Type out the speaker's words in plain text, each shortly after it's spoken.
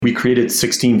We created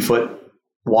 16-foot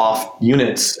loft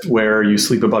units where you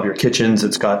sleep above your kitchens.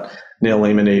 It's got nail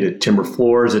laminated timber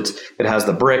floors. It has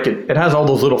the brick. It has all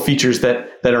those little features that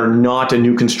are not a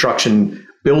new construction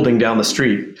building down the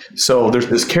street. So there's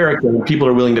this character, and people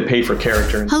are willing to pay for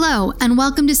character. Hello, and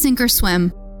welcome to Sink or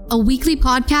Swim, a weekly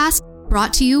podcast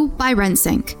brought to you by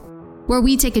RentSync, where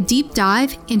we take a deep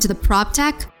dive into the prop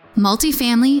tech,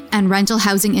 multifamily, and rental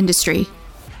housing industry.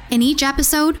 In each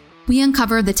episode, we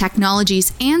uncover the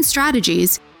technologies and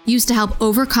strategies used to help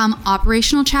overcome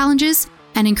operational challenges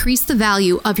and increase the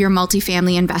value of your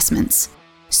multifamily investments.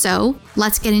 So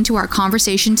let's get into our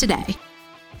conversation today.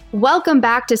 Welcome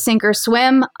back to Sink or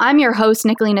Swim. I'm your host,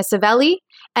 Nicolina Savelli,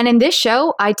 and in this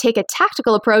show, I take a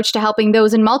tactical approach to helping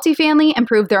those in multifamily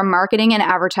improve their marketing and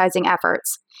advertising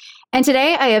efforts. And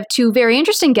today, I have two very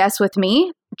interesting guests with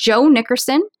me, Joe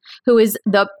Nickerson, who is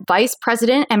the Vice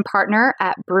President and Partner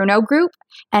at Bruno Group,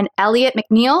 and Elliot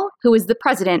McNeil, who is the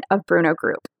President of Bruno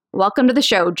Group. Welcome to the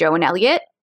show, Joe and Elliot.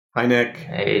 Hi, Nick.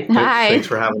 Hey. Hi. Thanks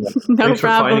for having us. Thanks for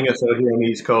finding us out here on the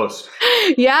East Coast.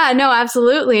 Yeah, no,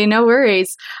 absolutely. No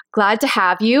worries. Glad to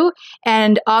have you.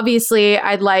 And obviously,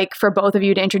 I'd like for both of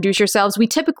you to introduce yourselves. We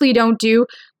typically don't do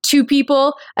two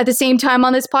people at the same time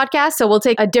on this podcast, so we'll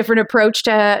take a different approach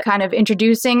to kind of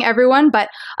introducing everyone. But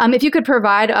if you could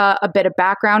provide a bit of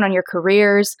background on your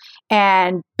careers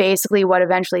and basically what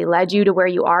eventually led you to where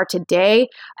you are today.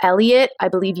 Elliot, I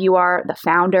believe you are the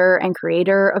founder and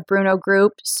creator of Bruno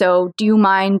Group. So do you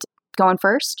mind going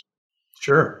first?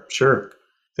 Sure.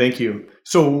 Thank you.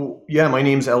 So yeah, my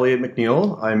name's Elliot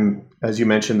McNeil. I'm, as you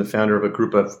mentioned, the founder of a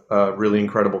group of really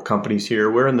incredible companies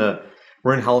here. We're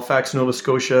in Halifax, Nova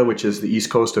Scotia, which is the east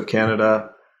coast of Canada.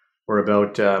 We're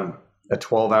about a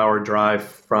 12-hour drive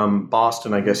from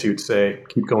Boston, I guess you'd say.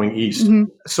 Keep going east. Mm-hmm.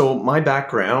 So my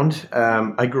background,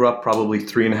 I grew up probably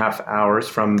 3.5 hours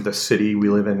from the city we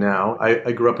live in now.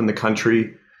 I grew up in the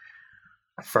country,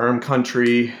 farm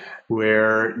country,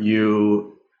 where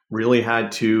you really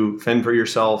had to fend for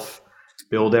yourself,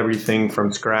 build everything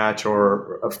from scratch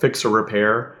or fix or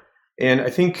repair. And I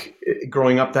think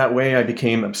growing up that way, I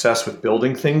became obsessed with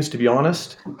building things, to be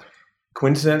honest.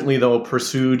 Coincidentally, though,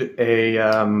 pursued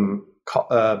a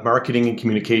marketing and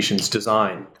communications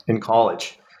design in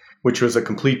college, which was a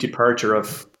complete departure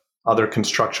of other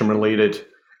construction-related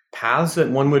paths that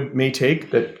one may take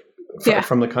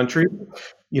from the country.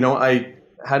 You know, I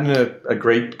had a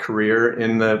great career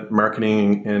in the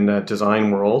marketing and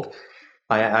design world.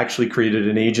 I actually created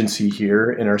an agency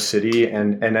here in our city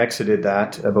and exited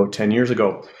that about 10 years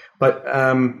ago. But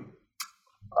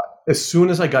as soon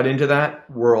as I got into that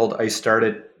world, I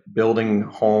started building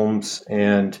homes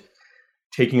and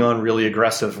taking on really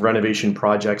aggressive renovation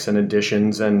projects and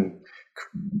additions and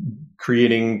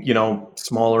creating,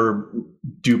 smaller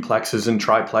duplexes and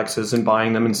triplexes and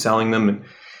buying them and selling them. And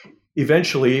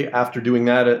eventually, after doing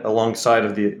that alongside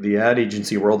of the ad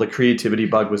agency world, the creativity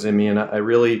bug was in me, and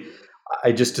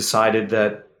I just decided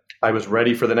that I was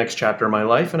ready for the next chapter of my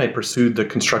life, and I pursued the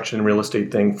construction and real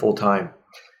estate thing full time.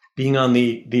 Being on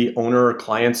the owner or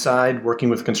client side, working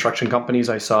with construction companies,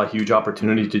 I saw a huge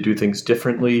opportunity to do things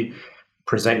differently,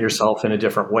 present yourself in a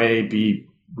different way,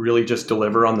 really just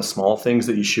deliver on the small things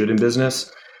that you should in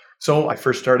business. So I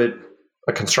first started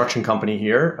a construction company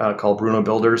here called Bruno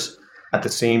Builders. At the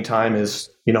same time as,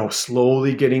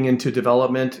 slowly getting into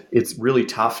development, it's really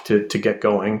tough to get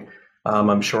going.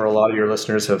 I'm sure a lot of your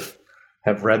listeners have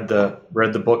read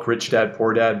the book Rich Dad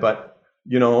Poor Dad, but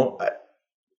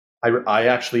I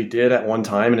actually did at one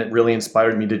time, and it really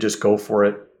inspired me to just go for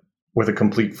it with a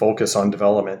complete focus on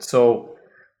development. So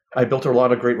I built a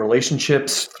lot of great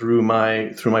relationships through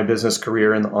my business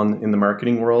career in the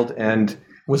marketing world, and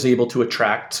was able to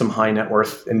attract some high net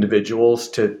worth individuals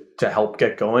to help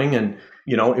get going. And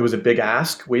it was a big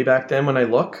ask way back then when I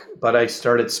look, but I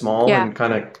started small and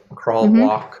kind of crawl,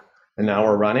 walk. And now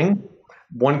we're running.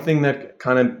 One thing that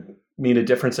kind of made a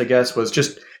difference, I guess, was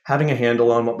just having a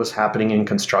handle on what was happening in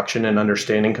construction and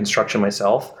understanding construction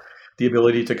myself, the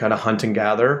ability to kind of hunt and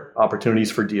gather opportunities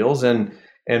for deals. And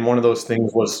one of those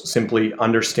things was simply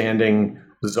understanding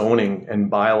zoning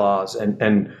and bylaws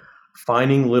and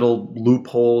finding little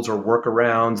loopholes or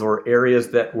workarounds or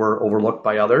areas that were overlooked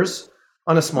by others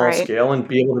on a small scale, and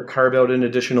be able to carve out an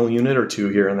additional unit or two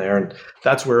here and there. And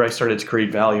that's where I started to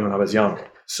create value when I was young.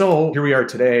 So here we are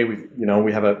today.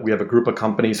 We have a group of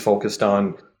companies focused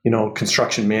on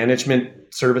construction management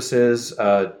services,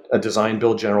 a design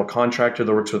build general contractor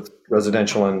that works with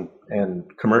residential and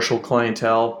commercial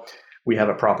clientele. We have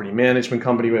a property management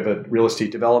company. We have a real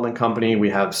estate development company. We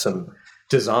have some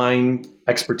design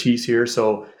expertise here.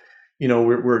 So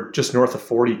we're just north of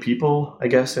 40 people, I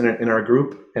guess, in our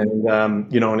group, and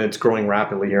and it's growing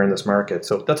rapidly here in this market.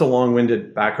 So that's a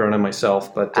long-winded background on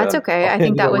myself, but that's okay. I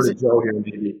think that was Joe here,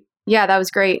 maybe. Yeah, that was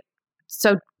great.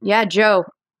 So yeah, Joe,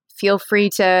 feel free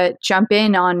to jump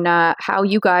in on how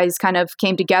you guys kind of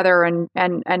came together and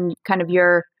kind of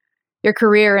your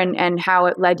career and how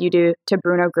it led you to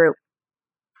Bruno Group.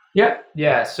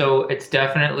 Yeah. So it's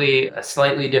definitely a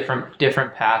slightly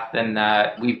different path than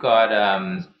that. We've got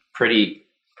pretty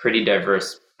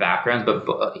diverse backgrounds, but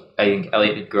I think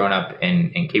Elliot had grown up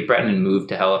in Cape Breton and moved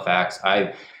to Halifax.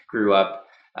 I grew up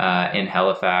in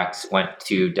Halifax, went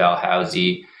to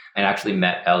Dalhousie, and actually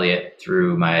met Elliot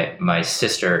through my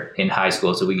sister in high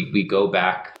school. So we go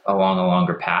back along a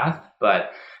longer path,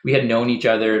 but we had known each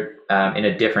other in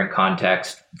a different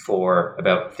context for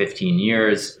about 15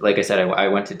 years. Like I said, I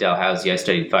went to Dalhousie. I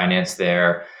studied finance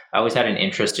there. I always had an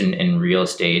interest in real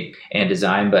estate and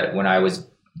design, but when I was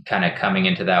kind of coming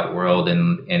into that world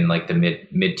in like the mid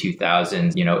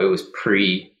 2000s, it was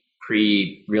pre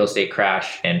real estate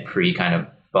crash and pre kind of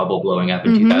bubble blowing up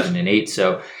in 2008.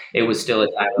 So it was still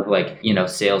a time of like,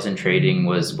 sales and trading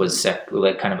was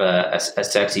like kind of a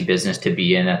sexy business to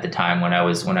be in at the time when I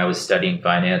was studying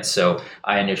finance. So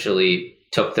I initially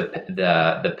took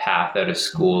the path out of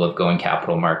school of going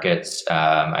capital markets.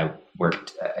 I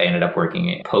ended up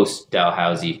working post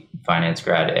Dalhousie finance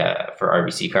grad for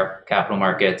RBC Capital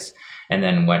Markets, and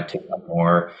then went to a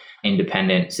more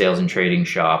independent sales and trading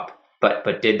shop.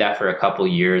 But did that for a couple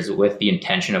of years with the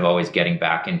intention of always getting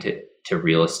back into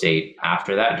real estate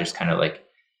after that. Just kind of like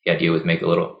the idea was make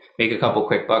a couple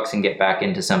quick bucks and get back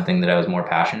into something that I was more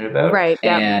passionate about. Right.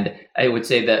 Yeah. And I would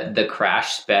say that the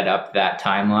crash sped up that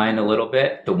timeline a little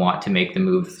bit to want to make the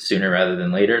move sooner rather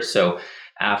than later. So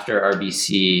after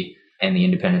RBC and the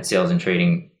independent sales and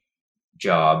trading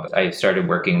job, I started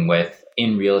working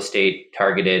in real estate,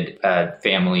 targeted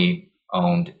family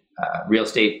owned real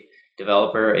estate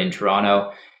developer in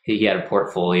Toronto. He had a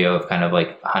portfolio of kind of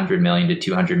like 100 million to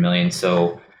 200 million.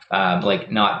 So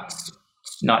like not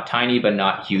tiny, but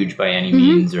not huge by any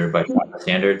means or by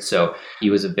standards. So he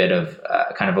was a bit of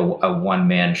kind of a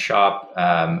one-man shop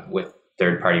with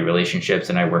third-party relationships.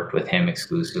 And I worked with him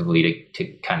exclusively to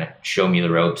kind of show me the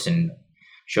ropes and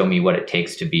show me what it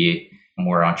takes to be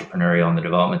more entrepreneurial on the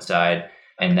development side.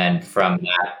 And then from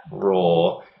that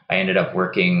role, I ended up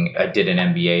I did an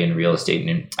MBA in real estate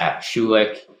at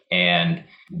Schulich, and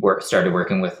started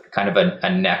working with kind of a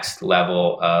next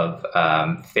level of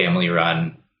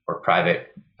family-run or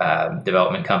private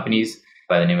development companies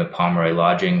by the name of Pomeroy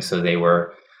Lodging. So they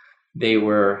were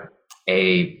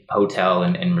a hotel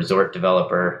and resort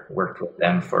developer. Worked with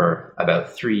them for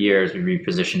about 3 years. We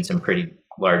repositioned some pretty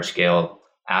large-scale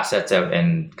assets out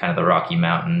in kind of the Rocky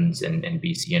Mountains and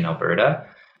BC and Alberta.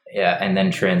 Yeah, and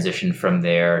then transitioned from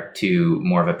there to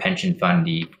more of a pension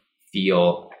fundy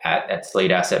feel at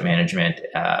Slate Asset Management.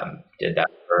 Did that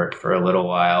for a little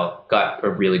while. Got a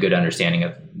really good understanding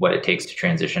of what it takes to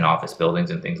transition office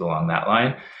buildings and things along that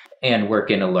line, and work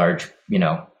in a large,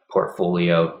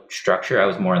 portfolio structure. I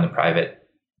was more on the private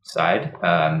side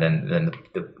than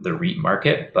the REIT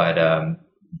market, but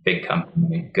big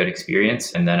company, good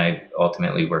experience. And then I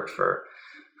ultimately worked for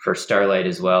Starlight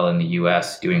as well in the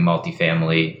US, doing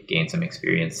multifamily, gained some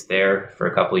experience there for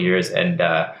a couple of years. And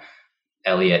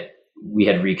Elliot, we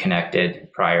had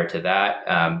reconnected prior to that.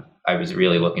 I was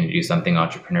really looking to do something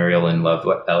entrepreneurial and loved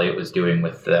what Elliot was doing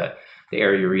with the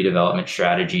area redevelopment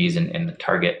strategies and the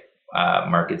target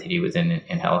market that he was in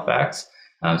Halifax.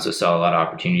 So saw a lot of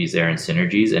opportunities there and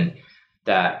synergies, and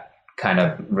that kind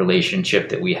of relationship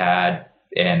that we had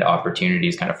and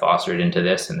opportunities kind of fostered into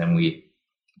this. And then we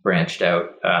branched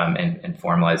out and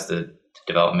formalized the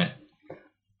development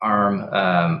arm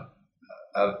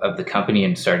of the company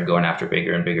and started going after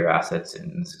bigger and bigger assets.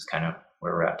 And this is kind of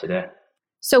where we're at today.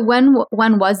 So when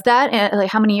was that? And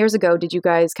like, how many years ago did you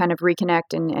guys kind of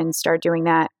reconnect and start doing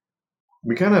that?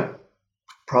 We kind of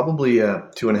probably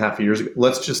 2.5 years ago.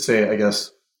 Let's just say, I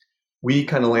guess, we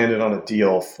kind of landed on a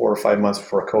deal 4 or 5 months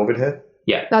before COVID hit.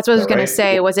 Yeah, that's what I was going to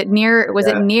say. Was it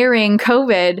nearing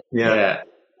COVID? Yeah.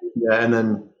 And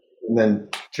then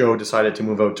Joe decided to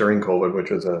move out during COVID,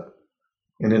 which was an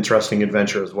interesting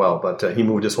adventure as well. But he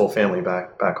moved his whole family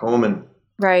back home, and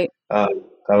right. That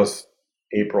was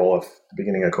April of the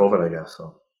beginning of COVID, I guess.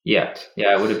 So yeah,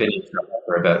 I would have been in Toronto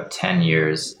for about 10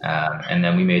 years, and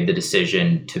then we made the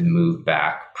decision to move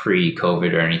back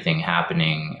pre-COVID or anything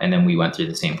happening, and then we went through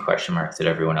the same question marks that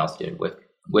everyone else did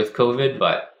with COVID.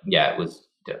 But yeah, it was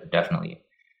definitely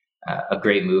a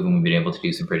great move, and we've been able to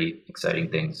do some pretty exciting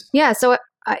things. Yeah. So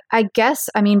I guess,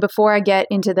 I mean, before I get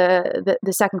into the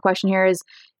second question here is,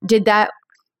 did that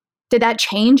did that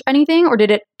change anything, or did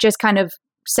it just kind of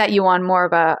set you on more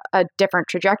of a different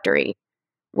trajectory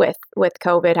with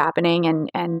COVID happening?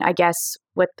 And I guess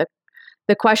with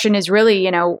the question is really,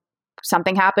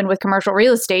 something happened with commercial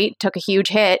real estate, took a huge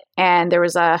hit, and there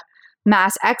was a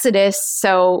mass exodus.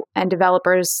 So, and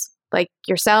developers like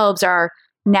yourselves are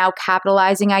now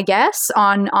capitalizing, I guess,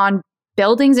 on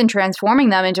buildings and transforming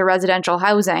them into residential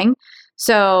housing.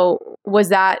 So was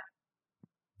that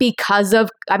because of,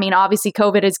 obviously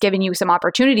COVID has given you some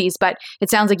opportunities, but it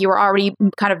sounds like you were already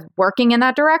kind of working in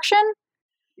that direction?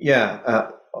 Yeah,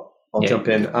 I'll jump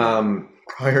in.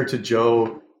 Prior to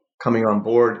Joe coming on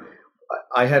board,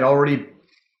 I had already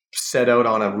set out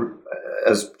on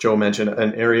as Joe mentioned,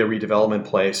 an area redevelopment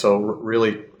play. So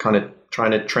really kind of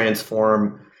trying to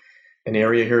transform an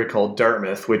area here called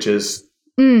Dartmouth, which is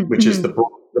the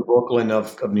Brooklyn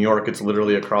of New York. It's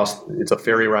literally across, it's a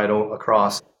ferry ride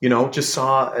across, just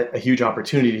saw a huge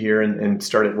opportunity here and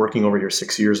started working over here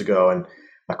 6 years ago and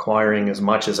acquiring as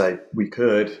much as we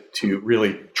could to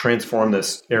really transform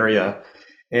this area.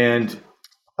 And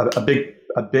a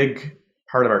big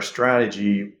part of our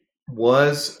strategy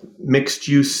was mixed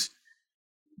use,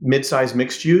 mid-sized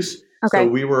mixed use. Okay. So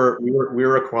we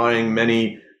were acquiring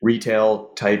many retail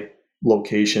type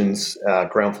locations,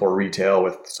 ground floor retail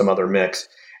with some other mix,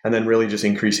 and then really just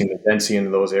increasing the density into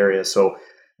those areas. So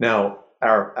now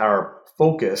our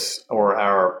focus or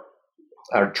our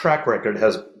track record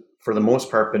has, for the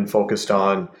most part, been focused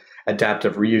on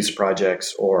adaptive reuse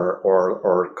projects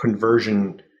or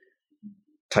conversion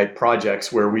type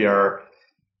projects where we are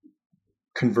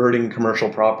converting commercial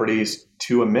properties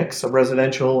to a mix of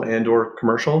residential and or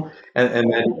commercial,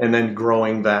 and then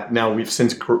growing that. Now we've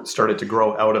since started to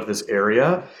grow out of this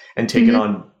area and taken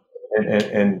on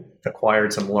and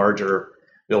acquired some larger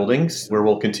buildings where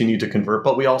we'll continue to convert.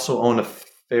 But we also own a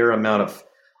fair amount of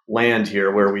land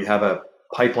here where we have a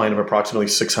pipeline of approximately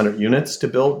 600 units to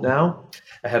build now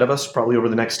ahead of us, probably over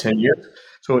the next 10 years.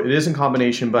 So it is in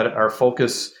combination, but our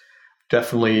focus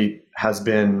definitely has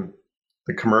been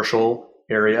the commercial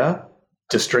area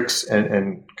districts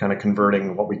and kind of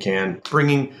converting what we can,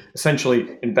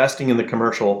 essentially investing in the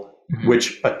commercial,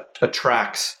 which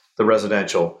attracts the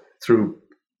residential through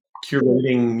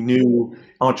curating new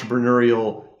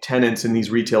entrepreneurial tenants in these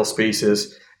retail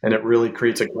spaces. And it really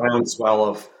creates a groundswell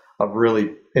of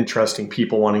really interesting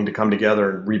people wanting to come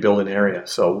together and rebuild an area.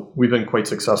 So we've been quite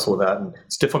successful with that. And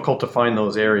it's difficult to find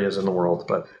those areas in the world,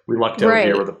 but we lucked out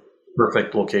here with a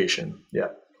perfect location. Yeah.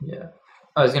 Yeah.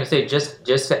 I was going to say, just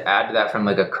to add to that from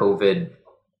like a COVID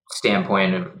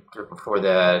standpoint for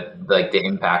the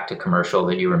impact to commercial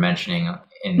that you were mentioning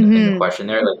in the question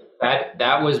there, like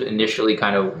that was initially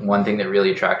kind of one thing that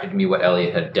really attracted me. What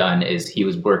Elliot had done is he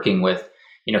was working with,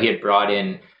 he had brought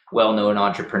in well-known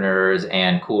entrepreneurs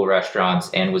and cool restaurants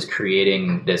and was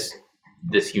creating this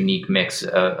unique mix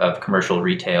of commercial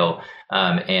retail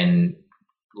and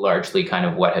largely kind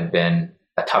of what had been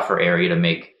a tougher area to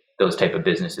make those type of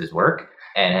businesses work,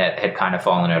 and had kind of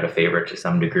fallen out of favor to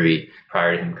some degree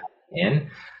prior to him coming in.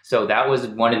 So that was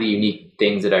one of the unique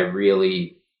things that I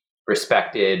really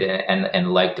respected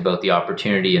and liked about the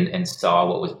opportunity, and saw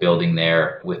what was building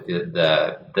there with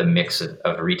the mix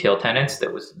of retail tenants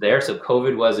that was there. So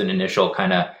COVID was an initial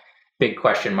kind of big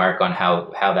question mark on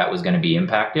how that was going to be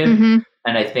impacted.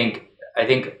 And I think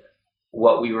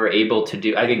what we were able to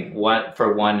do, I think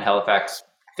Halifax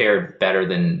fared better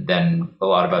than a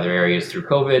lot of other areas through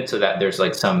COVID, so that there's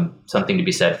like something to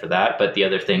be said for that. But the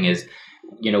other thing is,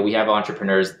 we have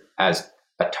entrepreneurs as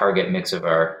a target mix of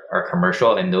our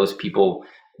commercial, and those people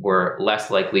were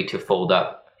less likely to fold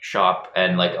up shop,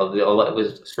 and like it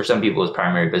was, for some people, it was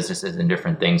primary businesses and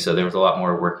different things. So there was a lot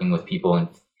more working with people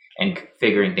and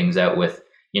figuring things out with,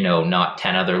 not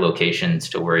 10 other locations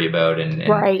to worry about and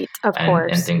right, of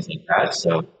course, and things like that.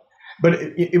 So. But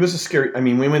it was a scary,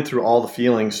 we went through all the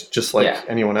feelings just like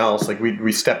anyone else. Like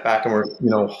we stepped back and we're,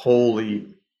 holy,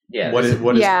 what is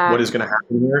going to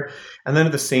happen here? And then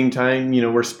at the same time,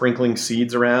 we're sprinkling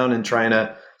seeds around and trying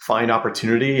to find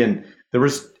opportunity. And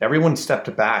everyone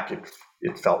stepped back.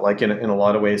 It felt like in a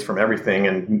lot of ways from everything,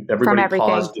 and everybody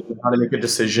paused, didn't know how to make a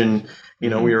decision. We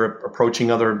were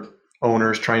approaching other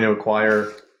owners, trying to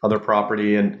acquire other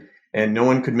property, and no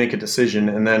one could make a decision.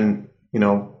 And then,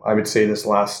 I would say this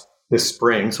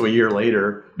spring, so a year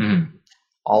later,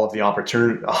 all of the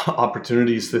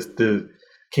opportunities that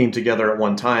came together at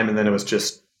one time, and then it was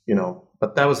just,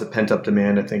 but that was the pent up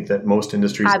demand, I think, that most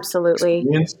industries absolutely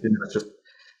experienced. And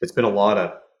it's been a lot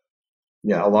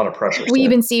of pressure. We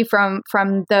even see from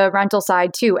the rental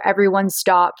side too, everyone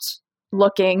stopped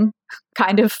looking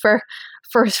kind of for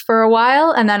a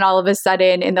while, and then all of a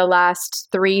sudden in the last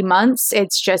 3 months,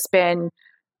 it's just been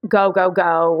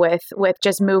go with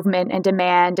just movement and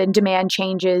demand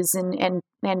changes and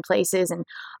places. And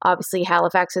obviously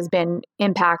Halifax has been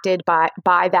impacted by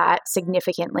that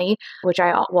significantly, which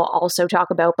I will also talk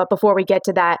about. But before we get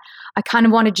to that, I kind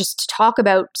of want to just talk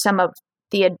about some of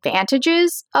the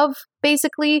advantages of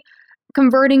basically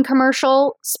converting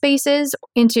commercial spaces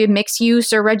into mixed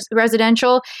use or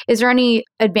residential. Is there any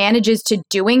advantages to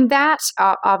doing that?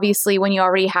 Obviously, when you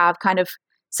already have kind of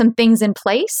some things in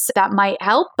place, that might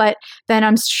help, but then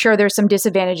I'm sure there's some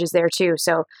disadvantages there too.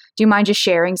 So do you mind just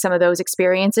sharing some of those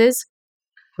experiences?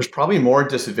 There's probably more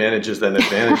disadvantages than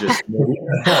advantages.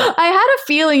 I had a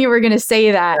feeling you were going to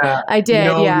say that. I did.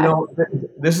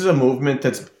 This is a movement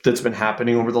that's been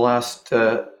happening over the last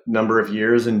number of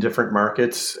years in different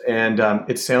markets, and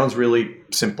it sounds really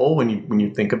simple when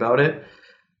you think about it.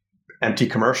 Empty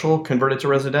commercial, convert it to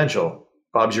residential.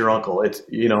 Bob's your uncle. It's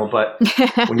but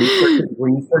when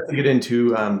you start to get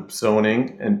into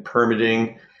zoning and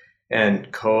permitting and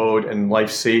code and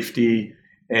life safety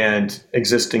and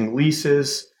existing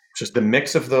leases, just the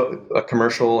mix of the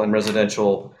commercial and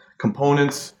residential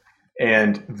components,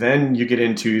 and then you get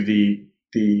into the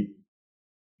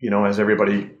as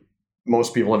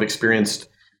most people have experienced,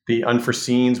 the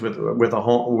unforeseens with a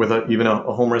home, even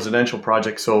a home residential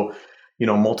project. So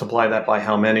multiply that by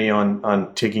how many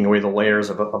on taking away the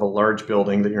layers of a large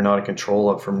building that you're not in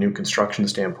control of from new construction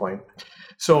standpoint.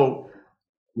 So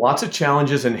lots of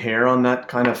challenges inherent on that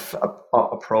kind of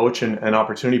approach and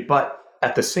opportunity, but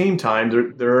at the same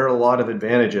time, there are a lot of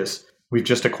advantages. We've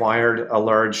just acquired a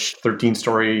large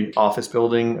 13-story office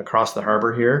building across the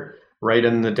harbor here, right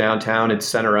in the downtown. It's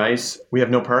center ice. We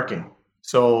have no parking.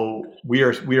 So we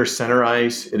are center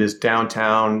ice. It is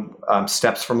downtown,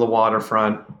 steps from the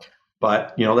waterfront.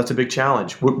 But, that's a big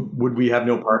challenge. Would we have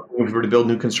no parking if we were to build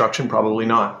new construction? Probably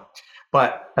not.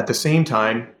 But at the same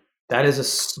time, that is a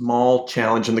small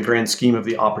challenge in the grand scheme of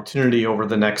the opportunity over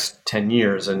the next 10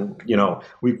 years. And,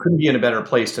 we couldn't be in a better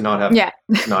place to not have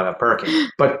parking.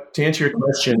 But to answer your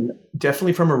question,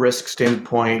 definitely from a risk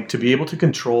standpoint, to be able to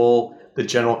control the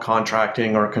general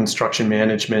contracting or construction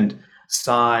management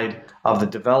side of the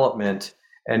development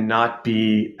and not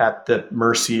be at the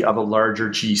mercy of a larger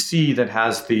GC that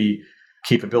has the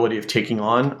capability of taking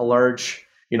on a large,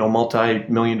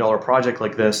 multi-million-dollar project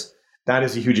like this, that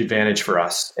is a huge advantage for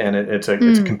us. And it's a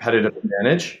competitive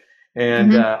advantage.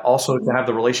 And also to have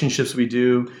the relationships we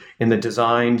do in the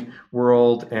design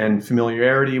world and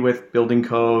familiarity with building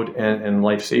code and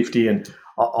life safety and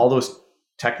all those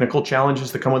technical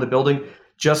challenges that come with the building,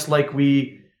 just like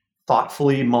we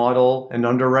thoughtfully model and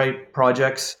underwrite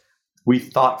projects, we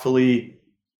thoughtfully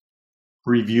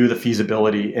review the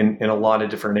feasibility in a lot of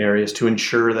different areas to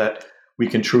ensure that we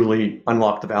can truly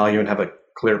unlock the value and have a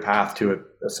clear path to a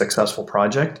successful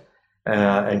project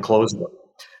and close them.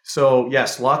 So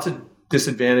yes, lots of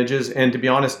disadvantages. And to be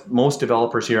honest, most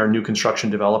developers here are new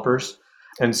construction developers.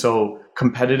 And so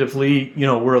competitively,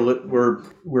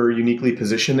 we're uniquely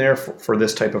positioned there for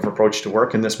this type of approach to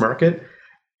work in this market.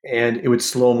 And it would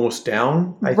slow most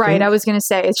down, I think. I was going to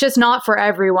say, it's just not for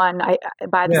everyone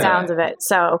by the sounds of it.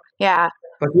 So, yeah.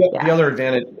 But the other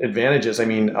advantages,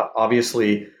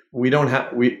 obviously, we don't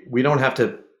have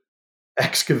to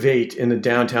excavate in the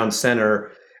downtown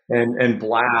center and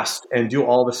blast and do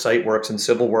all the site works and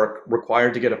civil work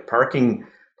required to get a parking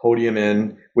podium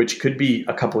in, which could be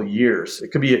a couple of years.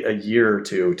 It could be a year or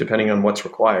two, depending on what's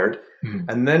required. Mm-hmm.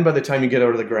 And then by the time you get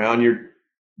out of the ground,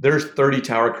 there's 30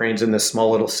 tower cranes in this small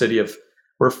little city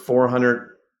we're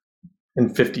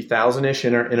 450,000-ish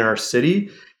in our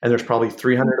city. And there's probably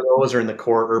 300 of those are in the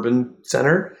core urban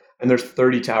center. And there's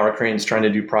 30 tower cranes trying to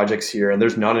do projects here. And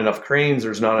there's not enough cranes.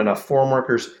 There's not enough form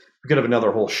workers. We could have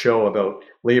another whole show about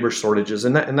labor shortages.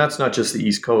 And that's not just the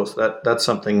East Coast. That's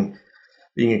something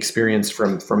being experienced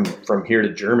from here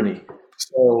to Germany.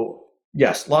 So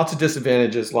yes, lots of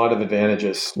disadvantages, a lot of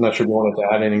advantages. I'm not sure if you wanted to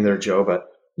add anything there, Joe, but.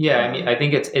 Yeah, I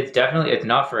think it's definitely, it's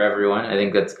not for everyone. I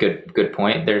think that's good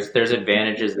point. There's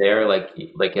advantages there, like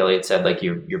Elliot said, like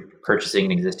you're purchasing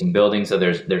an existing building, so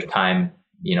there's time,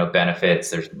 benefits,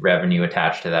 there's revenue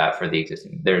attached to that for the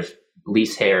existing. There's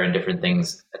lease hair and different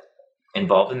things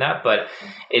involved in that, but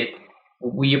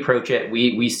we approach it.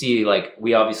 We see, like,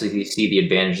 we obviously see the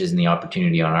advantages and the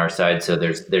opportunity on our side. So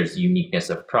there's uniqueness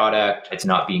of product. It's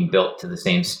not being built to the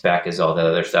same spec as all that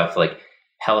other stuff. Like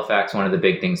Halifax, one of the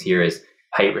big things here is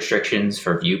height restrictions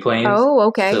for view planes. Oh,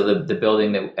 okay. So the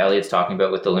building that Elliot's talking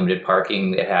about with the limited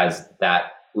parking, it has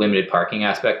that limited parking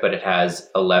aspect, but it has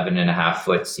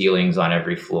 11.5-foot ceilings on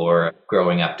every floor,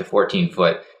 growing up to 14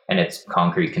 foot, and it's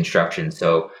concrete construction.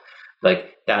 So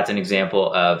like that's an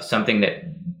example of something that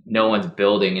no one's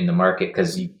building in the market,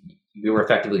 because we were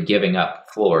effectively giving up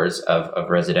floors of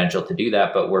residential to do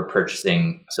that, but we're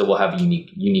purchasing, so we'll have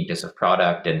uniqueness of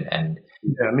product and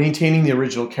maintaining the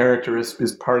original character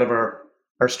is part of our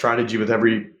strategy with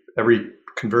every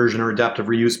conversion or adaptive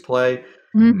reuse play.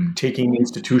 Mm-hmm. Taking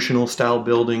institutional style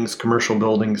buildings, commercial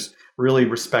buildings, really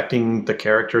respecting the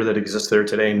character that exists there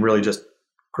today and really just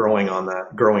growing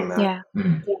that. Yeah.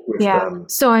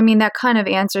 With, So, I mean, that kind of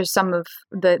answers some of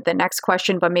the next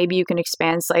question, but maybe you can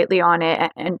expand slightly on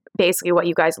it and basically what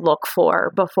you guys look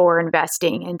for before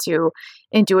investing into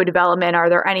a development. Are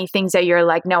there any things that you're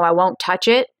like, no, I won't touch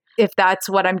it if that's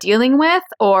what I'm dealing with?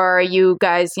 Or are you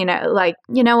guys, like,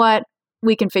 you know what,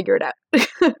 we can figure it out?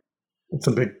 It's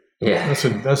a big, that's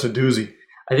a doozy.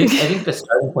 I think the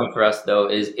starting point for us though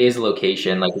is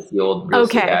location, like it's the old real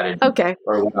estate adage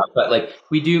or whatnot. But like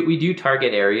we do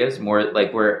target areas more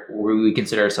like where we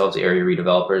consider ourselves area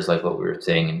redevelopers, like what we were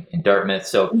saying in Dartmouth.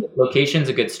 So location's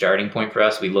a good starting point for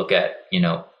us. We look at,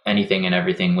 anything and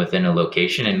everything within a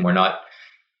location, and we're not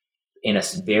in a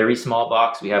very small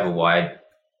box. We have a wide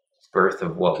berth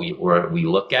of what we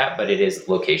look at, but it is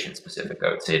location specific, I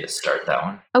would say, to start that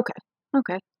one.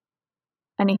 Okay.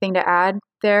 Anything to add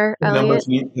there, Elliot?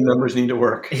 The numbers need to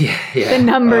work. Yeah. The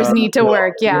numbers need to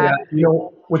work. Yeah.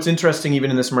 What's interesting, even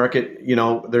in this market,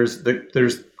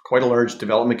 there's quite a large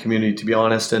development community, to be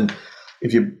honest. And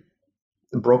if you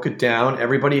broke it down,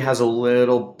 everybody has a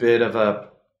little bit of a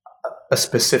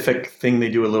specific thing they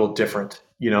do a little different,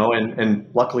 and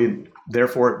luckily,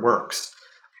 therefore, it works.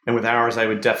 And with ours, I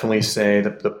would definitely say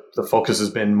that the focus has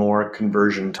been more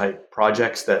conversion type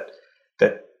projects that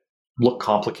look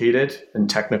complicated and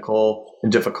technical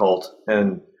and difficult,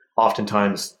 and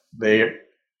oftentimes they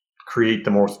create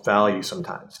the most value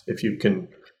sometimes if you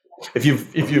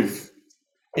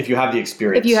have the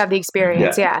experience. If you have the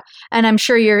experience, yeah. And I'm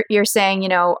sure you're saying,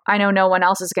 I know no one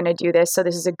else is going to do this, so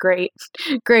this is a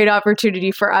great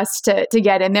opportunity for us to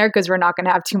get in there because we're not going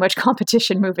to have too much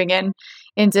competition moving into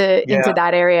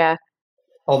that area.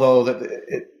 Although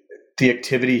the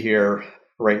activity here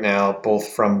right now,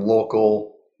 both from local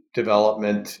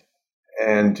development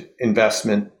and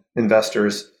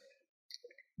investors,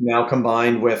 now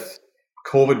combined with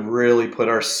COVID, really put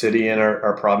our city and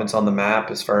our province on the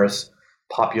map as far as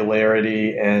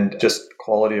popularity and just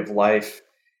quality of life.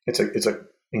 It's an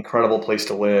incredible place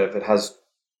to live. It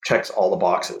checks all the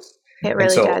boxes. It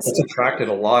really does. It's attracted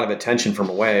a lot of attention from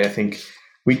away. I think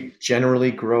we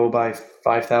generally grow by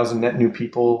 5,000 net new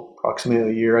people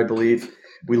approximately a year, I believe.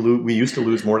 We used to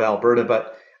lose more to Alberta,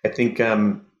 but I think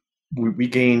we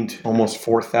gained almost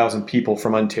 4,000 people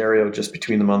from Ontario just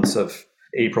between the months of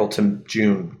April to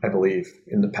June, I believe,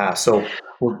 in the past. So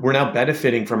we're now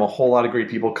benefiting from a whole lot of great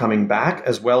people coming back,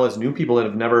 as well as new people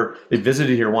that they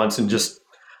visited here once and just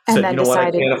said, I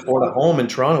can't afford a home in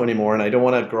Toronto anymore, and I don't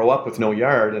want to grow up with no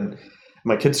yard, and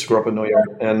my kids grew up with no yard.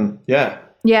 And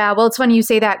Yeah, well, it's funny you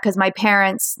say that because my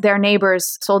parents, their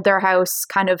neighbors sold their house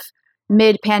kind of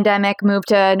mid-pandemic, moved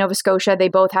to Nova Scotia. They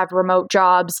both have remote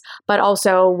jobs, but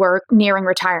also were nearing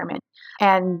retirement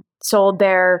and sold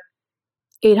their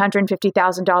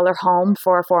 $850,000 home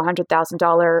for a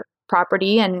 $400,000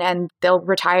 property, and they'll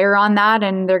retire on that,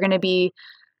 and they're going to be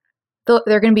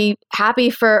happy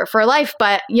for life.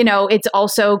 But it's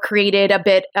also created a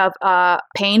bit of a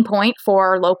pain point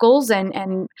for locals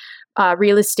and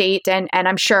real estate and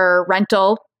I'm sure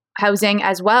rental housing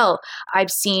as well. I'm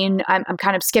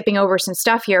kind of skipping over some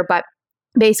stuff here, but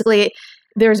basically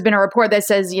there's been a report that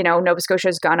says, Nova Scotia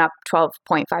has gone up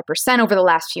 12.5% over the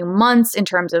last few months in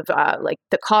terms of like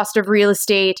the cost of real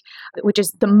estate, which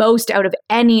is the most out of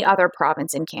any other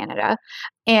province in Canada.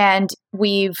 And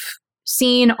we've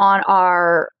seen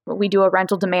we do a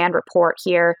rental demand report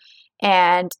here,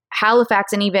 and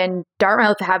Halifax and even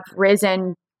Dartmouth have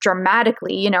risen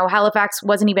dramatically. Halifax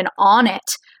wasn't even on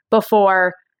it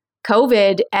before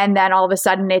COVID, and then all of a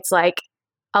sudden it's like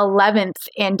 11th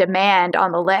in demand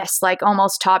on the list, like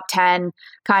almost top 10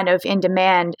 kind of in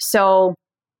demand. So,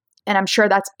 and I'm sure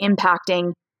that's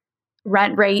impacting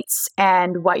rent rates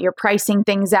and what you're pricing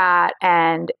things at.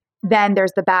 And then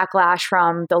there's the backlash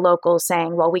from the locals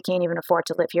saying, well, we can't even afford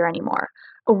to live here anymore.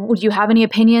 Would you have any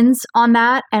opinions on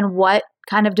that and what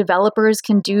kind of developers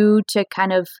can do to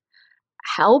kind of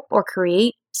help or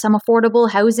create some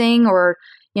affordable housing or,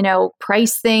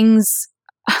 price things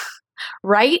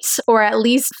right or at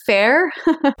least fair?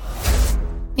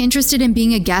 Interested in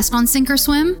being a guest on Sink or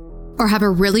Swim? Or have a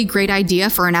really great idea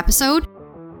for an episode?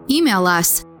 Email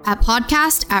us at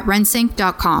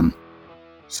podcast@rensync.com.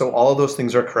 So all of those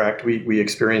things are correct. We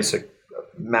experienced a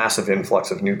massive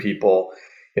influx of new people.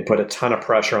 It put a ton of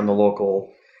pressure on the local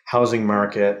housing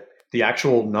market. the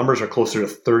actual numbers are closer to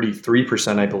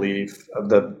 33%, I believe, of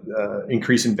the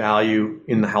increase in value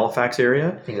in the Halifax area.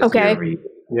 I think that's Okay.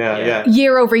 Yeah.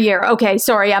 Year over year. Okay,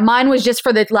 sorry. Yeah, mine was just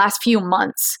for the last few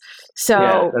months.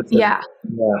 So Yeah.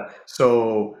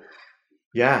 So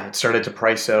it started to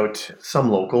price out some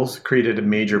locals, created a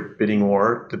major bidding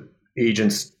war. The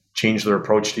agents changed their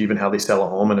approach to even how they sell a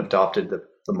home and adopted the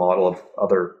model of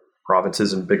other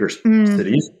provinces and bigger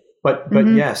cities. But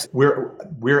yes,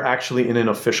 we're actually in an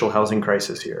official housing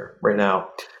crisis here right now.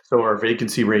 So our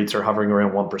vacancy rates are hovering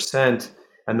around 1%.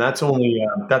 And that's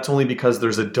only because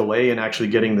there's a delay in actually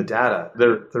getting the data.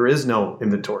 There is no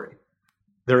inventory.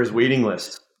 There is waiting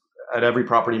lists at every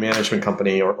property management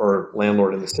company or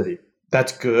landlord in the city.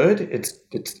 That's good. It's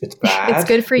bad. It's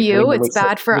good for you. It's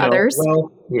bad for others.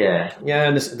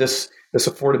 And this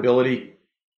affordability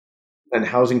and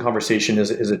housing conversation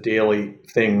is a daily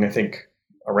thing, I think,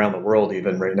 around the world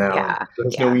even right now. Yeah.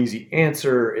 There's no easy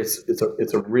answer.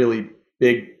 It's a really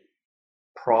big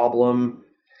problem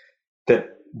that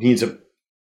needs a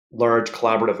large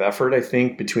collaborative effort, I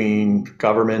think, between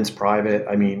governments, private.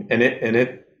 I mean, and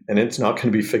it's not going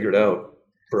to be figured out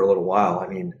for a little while. I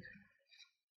mean,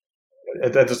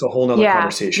 that's a whole nother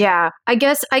conversation. Yeah. I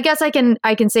guess I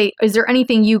can say, is there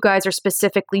anything you guys are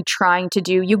specifically trying to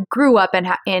do? You grew up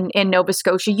in Nova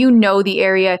Scotia. You know the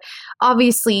area.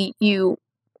 Obviously, you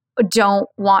don't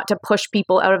want to push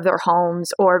people out of their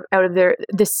homes or out of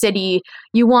the city.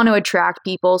 You want to attract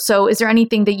people. So is there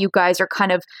anything that you guys are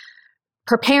kind of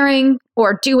preparing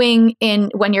or doing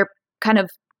when you're kind of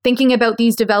thinking about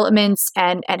these developments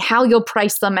and how you'll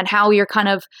price them and how you're kind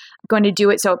of going to do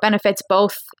it so it benefits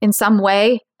both in some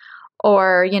way?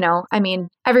 Or, I mean,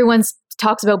 everyone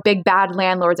talks about big bad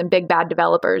landlords and big bad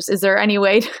developers. Is there any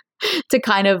way to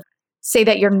kind of say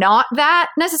that you're not that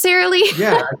necessarily?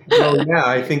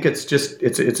 I think it's just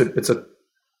it's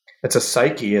a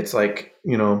psyche. It's like,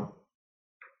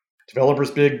 developers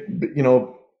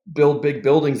build big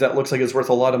buildings that looks like it's worth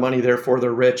a lot of money, therefore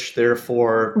they're rich,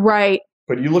 therefore right.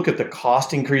 But you look at the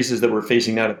cost increases that we're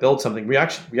facing now to build something. We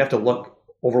have to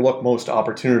overlook most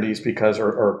opportunities because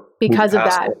of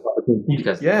that.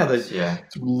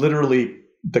 It's literally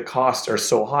the costs are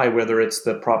so high, whether it's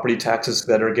the property taxes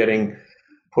that are getting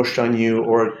pushed on you,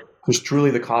 or just truly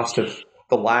the cost of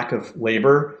the lack of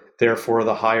labor, therefore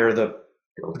the higher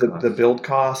the build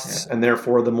costs, and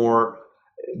therefore the more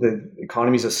the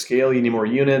economies of scale, you need more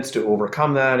units to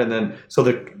overcome that. And then so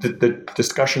the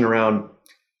discussion around,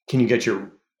 can you get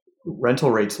your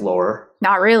rental rates lower?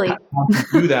 Not really. How do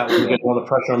you do that when you get all the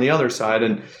pressure on the other side?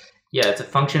 And it's a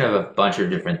function of a bunch of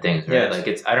different things, right? Like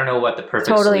I don't know what the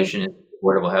perfect solution is to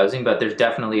affordable housing, but there's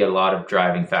definitely a lot of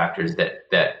driving factors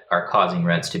that are causing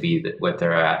rents to be what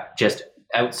they're at. Just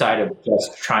outside of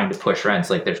just trying to push rents,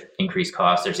 like there's increased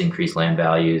costs, there's increased land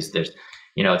values, there's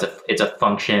it's a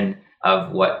function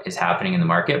of what is happening in the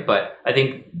market. But I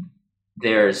think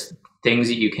there's things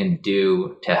that you can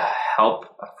do to help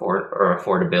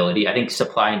affordability. I think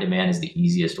supply and demand is the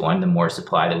easiest one. The more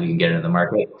supply that we can get into the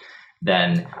market,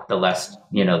 then the less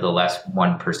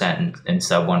 1% and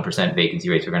sub 1% vacancy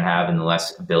rates we're going to have, and the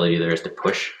less ability there is to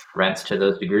push rents to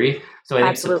those degree. So I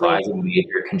think supply is a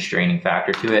major constraining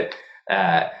factor to it.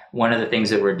 One of the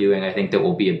things that we're doing, I think that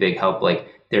will be a big help, like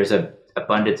there's a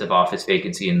abundance of office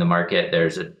vacancy in the market.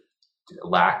 There's a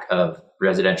lack of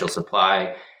residential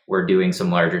supply. We're doing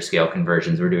some larger scale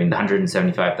conversions. We're doing the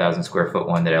 175,000 square foot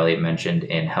one that Elliot mentioned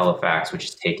in Halifax, which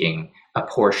is taking a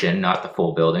portion, not the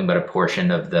full building, but a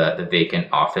portion of the vacant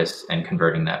office and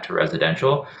converting that to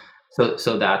residential.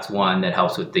 So that's one that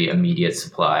helps with the immediate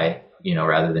supply,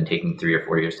 rather than taking 3 or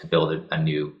 4 years to build a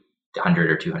new 100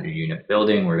 or 200 unit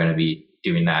building. We're going to be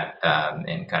doing that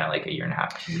in kind of like a year and a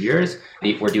half, 2 years.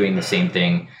 We're doing the same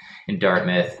thing in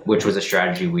Dartmouth, which was a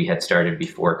strategy we had started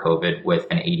before COVID with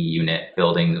an 80 unit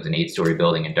building. It was an 8-story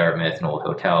building in Dartmouth, an old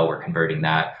hotel. We're converting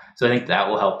that. So I think that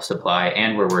will help supply.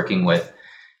 And we're working with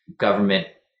government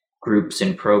groups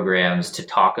and programs to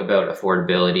talk about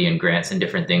affordability and grants and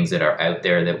different things that are out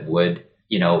there that would,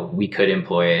 we could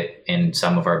employ it in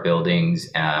some of our buildings.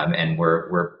 And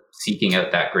we're seeking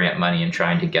out that grant money and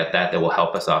trying to get that will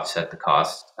help us offset the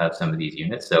cost of some of these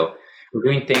units. So we're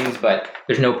doing things, but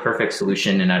there's no perfect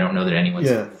solution, and I don't know that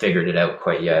anyone's figured it out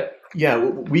quite yet. Yeah,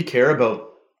 we care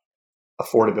about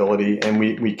affordability, and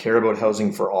we care about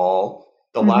housing for all.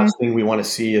 The last thing we want to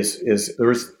see is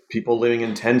there's people living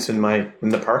in tents in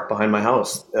the park behind my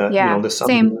house. This summer,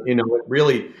 same.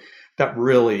 That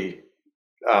really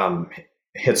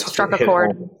struck a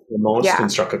chord the most and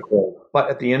struck a chord. But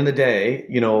at the end of the day,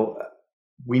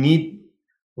 we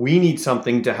need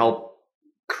something to help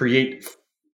create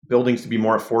buildings to be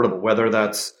more affordable, whether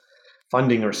that's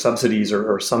funding or subsidies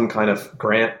or some kind of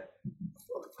grant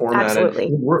format. Absolutely.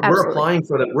 And we're applying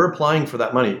for that. We're applying for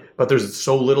that money, but there's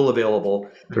so little available.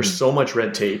 There's so much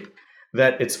red tape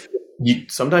that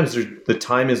sometimes the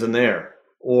time isn't there,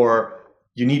 or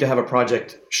you need to have a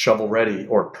project shovel ready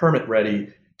or permit ready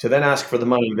to then ask for the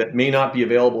money that may not be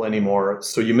available anymore.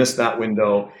 So you miss that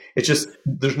window. It's just,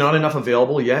 there's not enough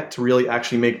available yet to really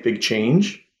actually make big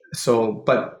change. So,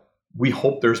 but we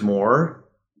hope there's more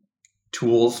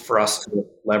tools for us to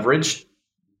leverage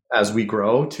as we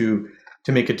grow to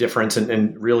make a difference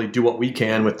and really do what we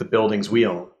can with the buildings we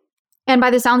own. And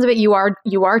by the sounds of it, you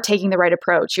are taking the right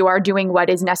approach. You are doing what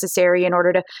is necessary in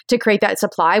order to create that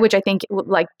supply, which I think,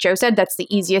 like Joe said, that's the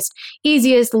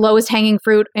easiest, lowest hanging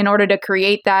fruit in order to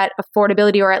create that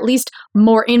affordability, or at least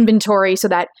more inventory, so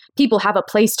that people have a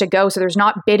place to go. So there's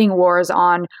not bidding wars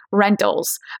on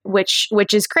rentals, which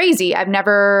is crazy. I've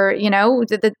never,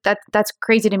 that's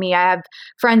crazy to me. I have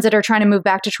friends that are trying to move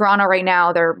back to Toronto right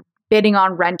now. They're bidding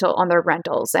on their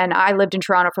rentals. And I lived in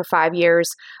Toronto for 5 years,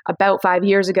 about 5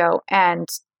 years ago. And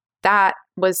that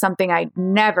was something I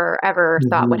never, ever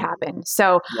thought would happen.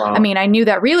 So, wow. I mean, I knew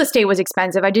that real estate was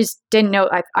expensive. I just didn't know.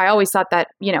 I always thought that,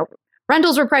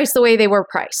 rentals were priced the way they were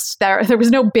priced. There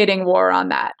was no bidding war on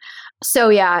that. So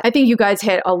yeah, I think you guys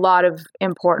hit a lot of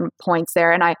important points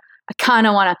there. And I kind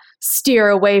of want to steer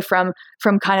away from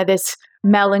kind of this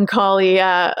melancholy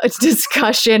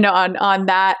discussion on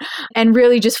that, and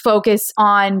really just focus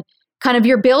on kind of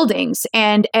your buildings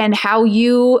and how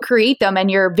you create them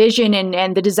and your vision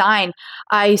and the design.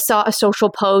 I saw a social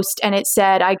post and it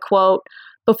said, I quote,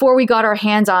 "Before we got our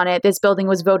hands on it, this building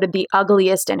was voted the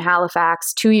ugliest in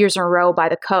Halifax 2 years in a row by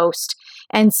the Coast.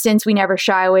 And since we never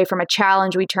shy away from a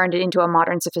challenge, we turned it into a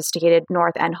modern, sophisticated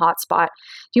North End hotspot."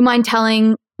 Do you mind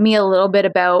telling me a little bit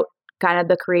about kind of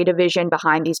the creative vision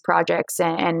behind these projects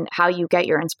and how you get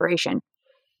your inspiration?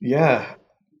 Yeah,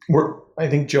 I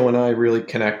think Joe and I really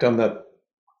connect on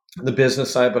the business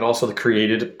side, but also the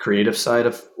creative side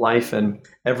of life. And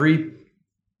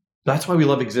that's why we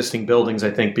love existing buildings, I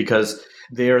think, because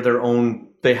they are their own,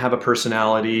 they have a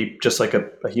personality just like a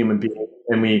human being,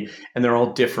 and they're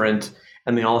all different,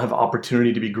 and they all have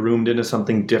opportunity to be groomed into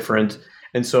something different.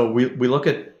 And so we look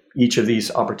at each of these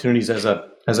opportunities as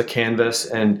a canvas,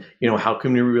 and how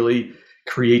can we really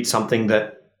create something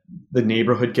that the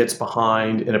neighborhood gets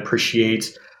behind and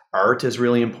appreciates. Art is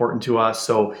really important to us.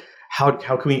 So how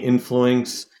can we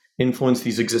influence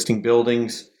these existing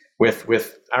buildings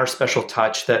with our special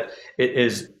touch that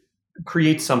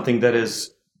creates something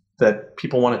that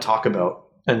people want to talk about.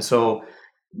 And so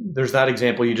there's that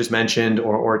example you just mentioned,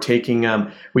 or taking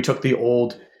we took the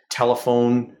old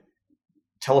telephone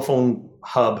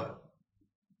hub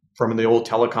from the old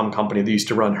telecom company that used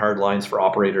to run hard lines for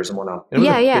operators and whatnot. And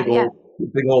it was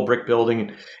big old brick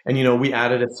building, and we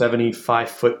added a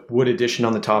 75-foot wood addition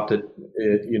on the top that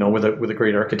with a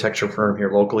great architecture firm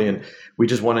here locally, and we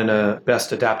just won in a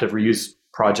best adaptive reuse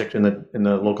project in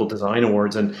the local design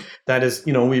awards. And that is,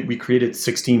 we created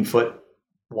 16-foot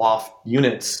loft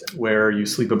units where you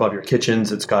sleep above your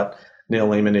kitchens. It's got nail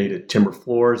laminated timber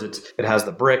floors. It has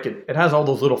the brick. It has all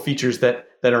those little features that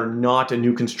are not a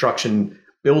new construction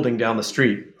building down the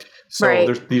street. So right.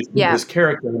 There's this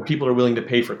character, and people are willing to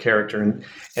pay for character,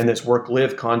 and this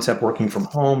work-live concept, working from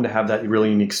home, to have that really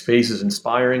unique space is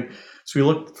inspiring. So we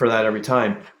look for that every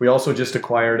time. We also just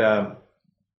acquired a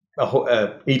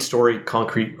 8-story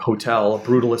concrete hotel, a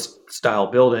brutalist style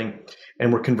building,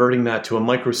 and we're converting that to a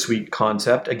micro suite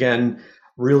concept. Again,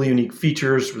 really unique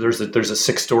features. There's a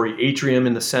 6-story atrium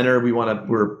in the center.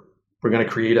 We're going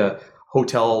to create a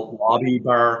hotel lobby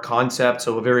bar concept,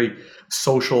 so a very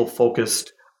social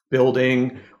focused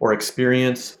building or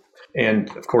experience. And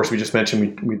of course, we just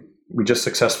mentioned we just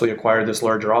successfully acquired this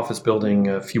larger office building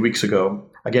a few weeks ago.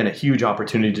 Again, a huge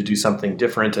opportunity to do something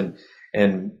different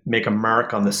and make a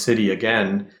mark on the city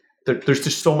again. There's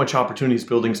just so much opportunities,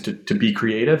 buildings to be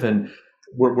creative, and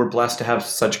we're blessed to have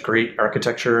such great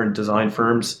architecture and design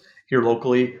firms here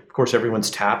locally. Of course, everyone's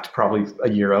tapped, probably a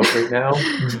year out right now.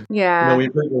 Yeah, we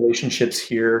have great relationships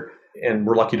here, and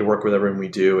we're lucky to work with everyone we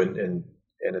do, and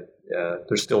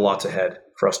there's still lots ahead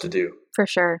for us to do. For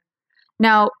sure.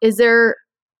 Now, is there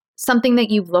something that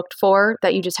you've looked for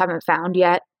that you just haven't found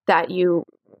yet that you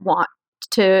want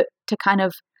to kind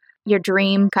of your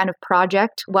dream kind of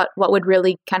project? What would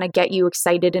really kind of get you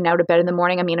excited and out of bed in the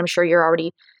morning? I mean, I'm sure you're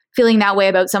already feeling that way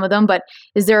about some of them, but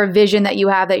is there a vision that you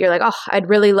have that you're like, oh, I'd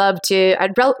love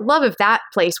if that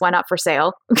place went up for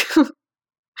sale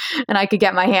and I could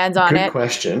get my hands on it? Good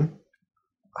question.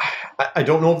 I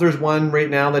don't know if there's one right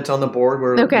now that's on the board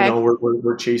where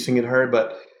we're chasing it hard,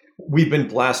 but we've been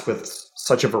blessed with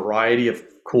such a variety of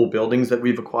cool buildings that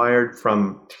we've acquired,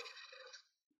 from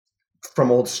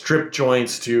old strip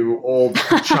joints to old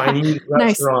Chinese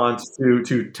restaurants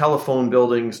to telephone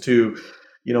buildings to,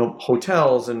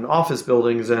 hotels and office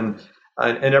buildings and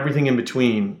everything in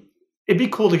between. It'd be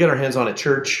cool to get our hands on a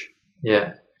church.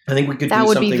 Yeah. I think we could that do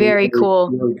would something be very cool.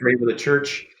 really great with a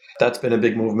church. That's been a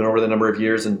big movement over the number of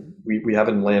years, and we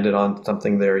haven't landed on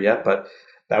something there yet, but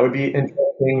that would be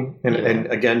interesting. And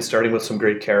again, starting with some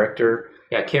great character.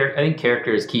 Yeah, I think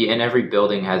character is key, and every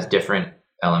building has different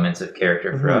elements of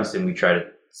character for us, and we try to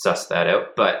suss that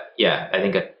out. But yeah, I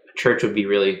think a church would be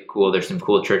really cool. There's some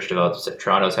cool church developments.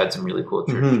 Toronto's had some really cool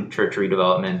church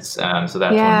redevelopments. So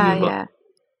that's one. Yeah.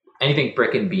 Anything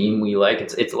brick and beam we like.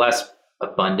 It's less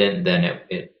abundant than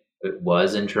it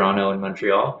was in Toronto and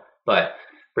Montreal, but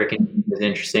brick and beam is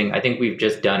interesting. I think we've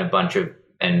just done a bunch of,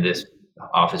 and this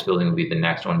office building will be the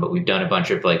next one, but we've done a bunch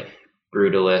of like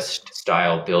brutalist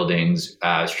style buildings,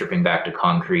 stripping back to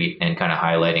concrete and kind of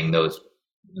highlighting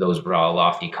those raw,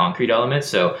 lofty concrete elements.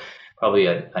 So probably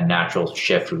a natural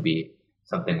shift would be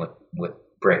something with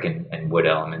brick and wood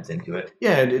elements into it.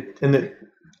 Yeah,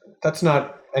 that's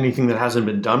not anything that hasn't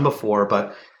been done before,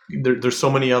 but there's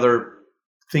so many other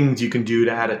things you can do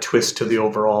to add a twist to the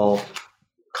overall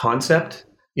concept.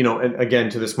 And again,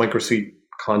 to this microsuite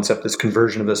concept, this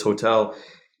conversion of this hotel,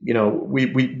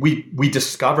 we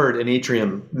discovered an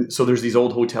atrium. So there's these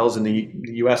old hotels in the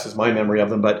U.S. is my memory of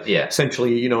them, but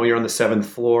essentially, you're on the 7th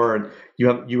floor and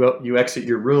you exit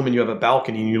your room and you have a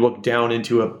balcony and you look down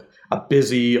into a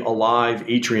busy, alive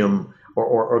atrium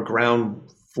or ground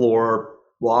floor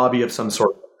lobby of some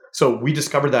sort. So we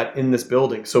discovered that in this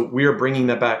building. So we are bringing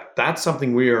that back. That's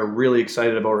something we are really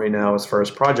excited about right now as far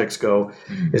as projects go,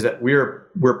 is that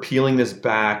we're peeling this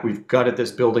back. We've gutted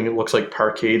this building. It looks like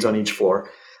parkades on each floor.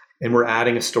 And we're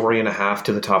adding a story and a half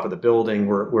to the top of the building.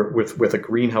 We're with a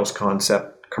greenhouse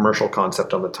concept, commercial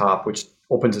concept on the top, which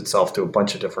opens itself to a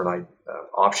bunch of different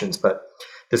options. But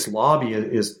this lobby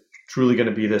is truly going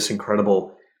to be this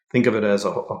incredible, think of it as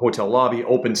a hotel lobby,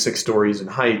 open 6 stories in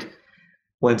height,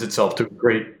 lends itself to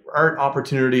great art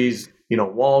opportunities,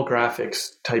 wall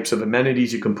graphics, types of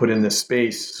amenities you can put in this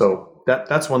space. So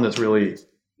that's one that's really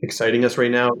exciting us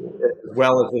right now, as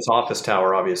well as this office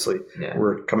tower, obviously. Yeah.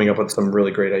 We're coming up with some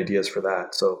really great ideas for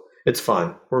that. So it's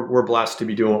fun. We're blessed to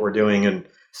be doing what we're doing and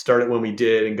started when we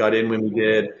did and got in when we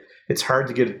did. It's hard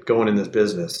to get it going in this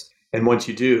business. And once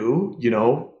you do,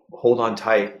 hold on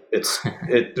tight.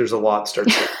 There's a lot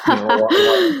starts to, a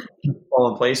lot fall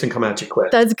in place and come at you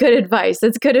quick. That's good advice.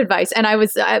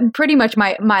 And pretty much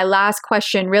my last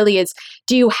question really is,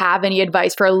 do you have any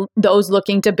advice for those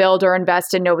looking to build or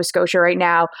invest in Nova Scotia right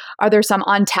now? Are there some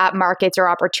untapped markets or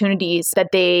opportunities that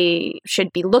they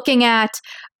should be looking at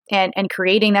and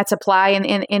creating that supply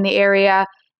in the area?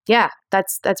 Yeah,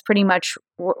 that's pretty much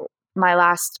my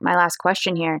last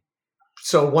question here.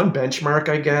 So one benchmark,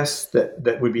 I guess,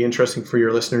 that would be interesting for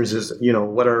your listeners is,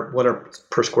 what are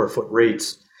per square foot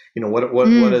rates? What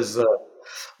is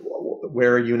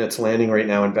where are units landing right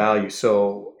now in value?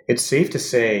 So it's safe to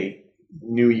say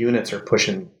new units are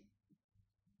pushing.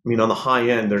 On the high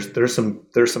end, there's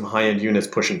some high end units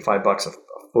pushing $5 a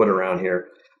foot around here.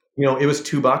 It was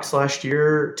 $2 last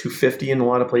year, $2.50 in a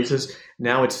lot of places.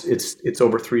 Now it's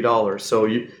over $3. So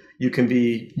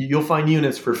you'll find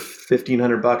units for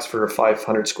 $1,500 for a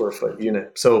 500 square foot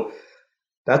unit. So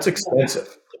that's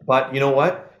expensive, but you know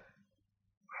what?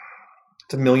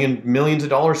 It's millions of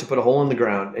dollars to put a hole in the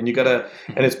ground, and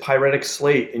and it's pyretic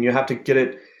slate, and you have to get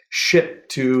it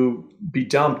shipped to be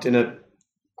dumped in a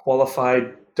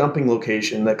qualified dumping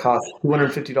location that costs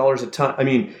 $250 a ton.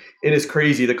 It is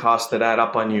crazy the costs that add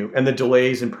up on you, and the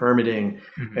delays in permitting,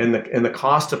 and the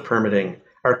cost of permitting.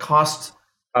 Our costs.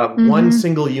 One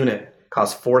single unit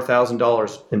costs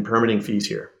 $4,000 in permitting fees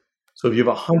here. So if you have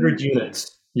 100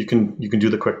 units, you can do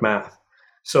the quick math.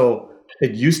 So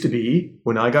it used to be,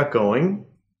 when I got going,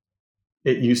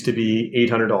 it used to be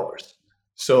 $800.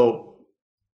 So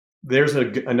there's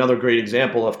another great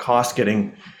example of cost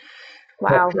getting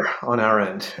on our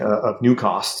end of new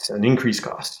costs and increased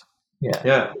costs.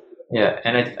 Yeah.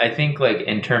 And I think, like,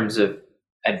 in terms of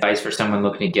advice for someone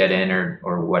looking to get in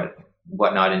or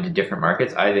whatnot into different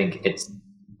markets, I think it's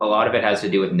a lot of it has to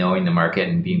do with knowing the market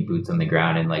and being boots on the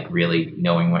ground and like really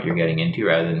knowing what you're getting into,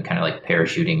 rather than kind of like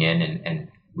parachuting in and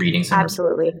reading some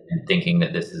absolutely and thinking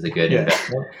that this is a good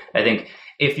investment. I think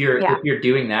if you're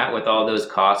doing that with all those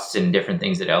costs and different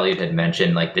things that Elliot had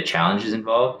mentioned, like the challenges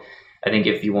involved, I think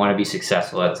if you want to be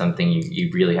successful at something, you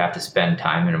really have to spend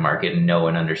time in a market and know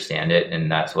and understand it.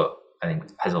 And that's what I think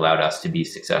has allowed us to be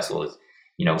successful is,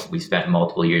 we spent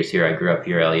multiple years here. I grew up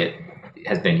here, Elliot.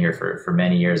 has been here for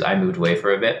many years. I moved away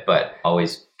for a bit, but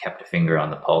always kept a finger on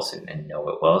the pulse and know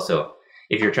it well. So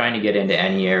if you're trying to get into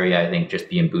any area, I think just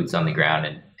being boots on the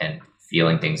ground and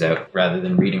feeling things out rather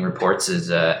than reading reports is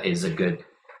a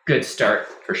good start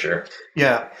for sure.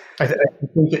 Yeah. I think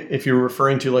if you're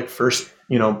referring to like first,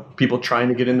 people trying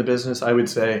to get in the business, I would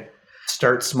say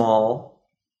start small.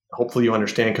 Hopefully you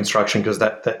understand construction, because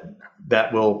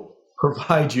that will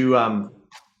provide you,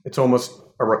 it's almost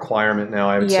a requirement now,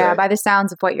 I would say. Yeah, by the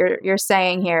sounds of what you're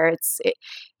saying here,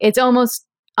 it's almost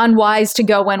unwise to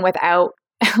go in without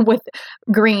with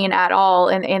green at all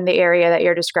in the area that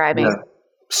you're describing. Yeah.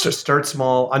 So start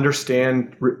small,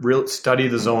 understand, study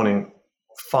the zoning,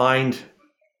 find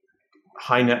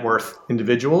high net worth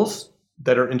individuals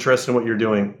that are interested in what you're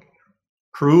doing.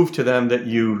 Prove to them that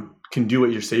you can do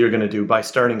what you say you're going to do by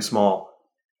starting small.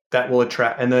 That will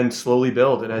attract, and then slowly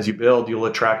build. And as you build, you'll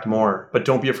attract more. But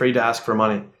don't be afraid to ask for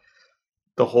money.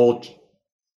 The whole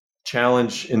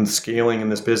challenge in scaling in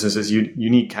this business is you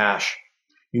need cash.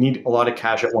 You need a lot of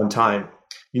cash at one time.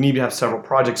 You need to have several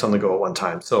projects on the go at one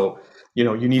time. So,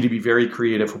 you need to be very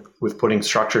creative with putting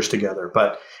structures together.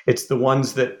 But it's the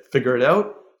ones that figure it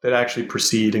out that actually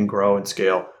proceed and grow and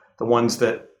scale. The ones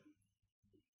that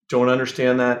don't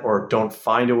understand that or don't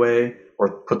find a way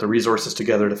or put the resources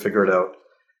together to figure it out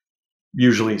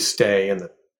usually stay and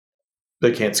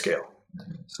they can't scale.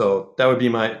 So that would be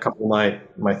a couple of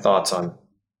my thoughts on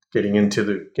getting into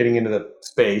the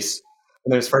space.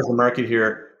 And then as far as the market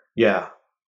here, yeah,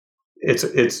 it's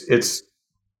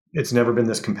never been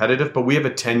this competitive, but we have a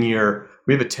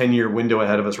 10-year window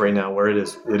ahead of us right now where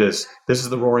this is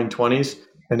the roaring 20s,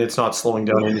 and it's not slowing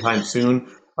down anytime soon.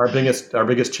 Our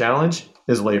biggest challenge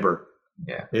is labor.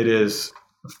 Yeah. It is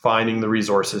finding the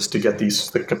resources to get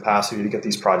the capacity to get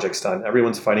these projects done.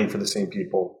 Everyone's fighting for the same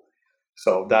people.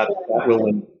 So that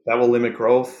will limit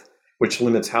growth, which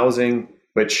limits housing,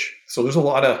 so there's a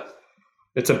lot of,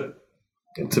 it's a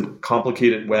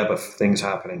complicated web of things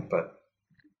happening. But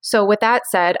so with that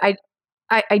said,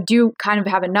 I do kind of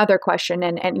have another question,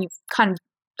 and you've kind of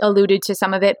alluded to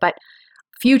some of it, but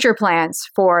future plans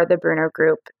for the Bruno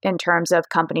Group in terms of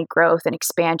company growth and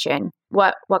expansion.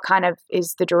 What kind of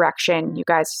is the direction you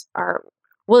guys are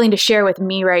willing to share with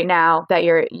me right now that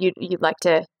you'd like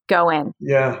to go in?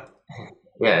 Yeah.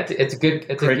 Yeah, it's a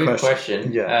good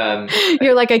question. Yeah.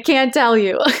 You're like, I can't tell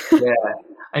you. Yeah.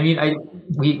 I mean,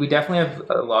 we definitely have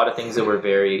a lot of things that we're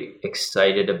very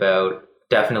excited about.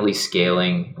 Definitely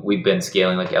scaling. We've been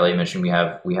scaling, like Elliot mentioned. We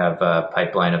have a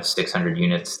pipeline of 600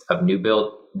 units of new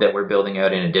build that we're building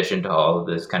out in addition to all of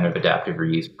this kind of adaptive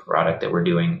reuse product that we're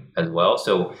doing as well.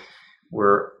 So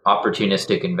we're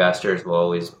opportunistic investors. We'll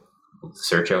always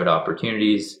search out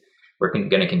opportunities. We're going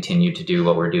to continue to do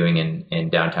what we're doing in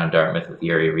downtown Dartmouth with the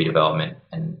area redevelopment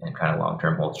and kind of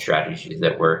long-term hold strategies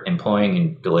that we're employing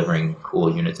and delivering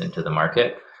cool units into the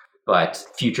market. But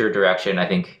future direction, I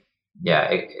think,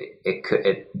 yeah,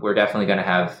 we're definitely going to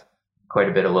have quite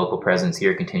a bit of local presence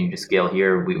here, continue to scale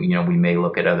here. We may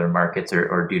look at other markets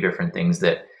or do different things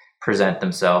that present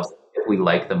themselves if we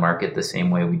like the market the same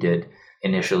way we did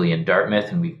initially in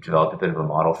Dartmouth, and we've developed a bit of a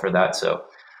model for that. So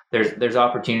there's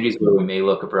opportunities where we may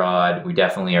look abroad. We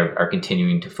definitely are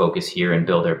continuing to focus here and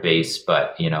build our base,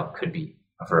 but could be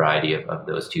a variety of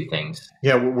those two things.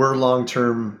 Yeah, we're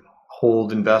long-term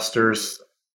hold investors,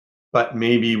 but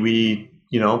maybe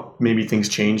maybe things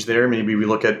change there. Maybe we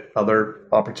look at other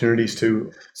opportunities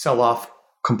to sell off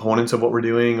components of what we're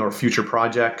doing or future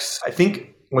projects. I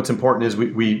think what's important is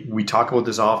we talk about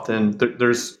this often.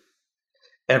 There's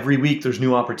every week there's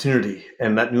new opportunity,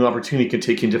 and that new opportunity can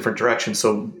take you in different directions.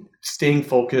 So staying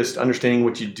focused, understanding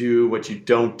what you do, what you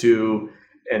don't do,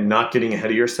 and not getting ahead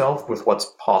of yourself with what's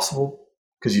possible,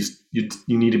 because you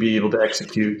need to be able to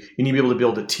execute. You need to be able to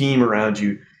build a team around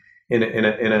you in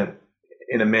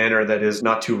a manner that is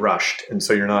not too rushed, and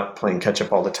so you're not playing catch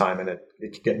up all the time, and it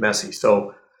can get messy.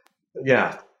 So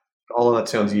yeah, all of that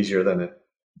sounds easier than it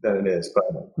is, but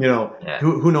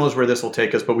who knows where this will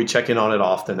take us? But we check in on it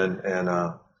often,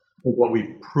 and what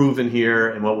we've proven here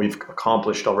and what we've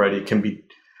accomplished already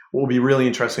what will be really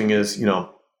interesting is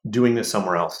doing this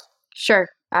somewhere else. Sure,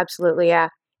 absolutely, yeah.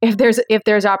 If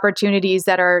there's opportunities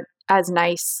that are as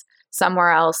nice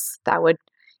somewhere else, that would,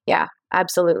 yeah,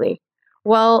 absolutely.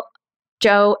 Well,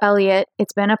 Joe, Elliot,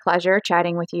 it's been a pleasure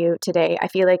chatting with you today. I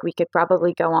feel like we could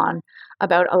probably go on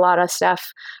about a lot of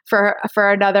stuff for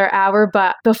another hour,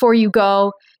 but before you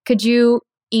go, could you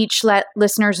each let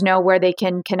listeners know where they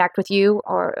can connect with you,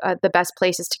 or the best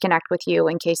places to connect with you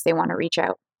in case they want to reach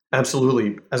out?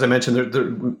 Absolutely. As I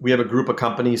mentioned, we have a group of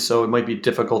companies, so it might be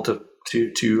difficult to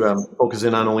focus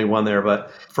in on only one there.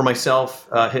 But for myself,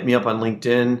 hit me up on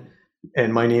LinkedIn,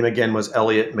 And my name again was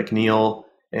Elliot McNeil.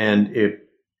 And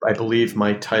I believe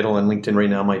my title on LinkedIn right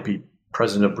now might be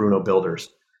President of Bruno Builders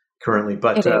currently.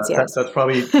 But it is, yes. that's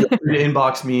probably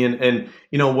inbox me. And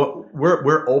you know what,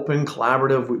 we're open,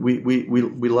 collaborative.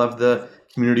 We love the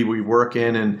community we work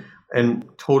in and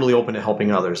totally open to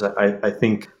helping others. I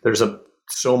think there's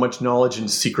so much knowledge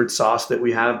and secret sauce that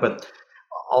we have, but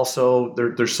also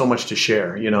there's so much to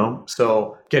share, you know?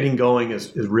 So getting going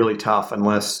is really tough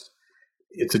unless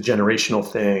it's a generational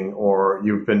thing or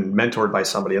you've been mentored by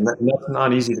somebody, and that's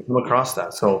not easy to come across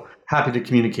that. So happy to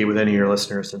communicate with any of your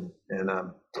listeners, and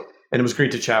it was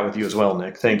great to chat with you as well,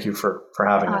 Nick. Thank you for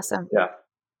having us. Awesome. Yeah.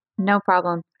 No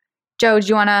problem. Joe, do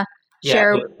you want to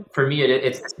share? For me,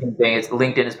 it's the same thing. It's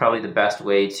LinkedIn is probably the best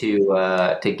way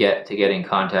to get in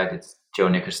contact. It's Joe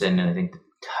Nickerson, and I think the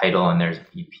title, and there's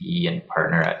VP and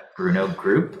partner at Bruno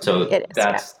Group. So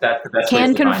that's the best.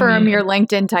 Can confirm your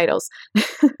LinkedIn titles.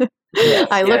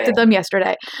 I looked at them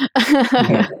yesterday.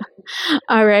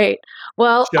 All right.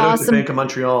 Well, shout awesome. out to Bank of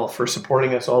Montreal for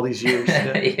supporting us all these years.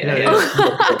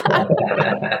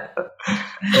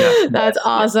 That's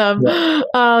awesome.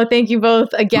 Oh, thank you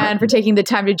both again for taking the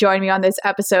time to join me on this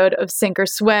episode of Sink or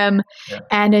Swim. Yeah.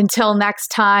 And until next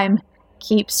time,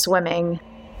 keep swimming.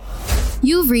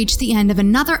 You've reached the end of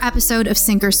another episode of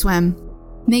Sink or Swim.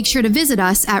 Make sure to visit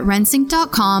us at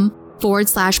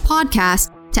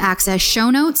rensync.com/podcast to access show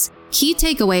notes, key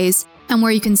takeaways, and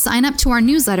where you can sign up to our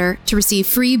newsletter to receive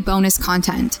free bonus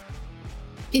content.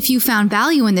 If you found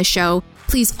value in this show,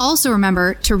 please also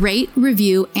remember to rate,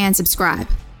 review, and subscribe.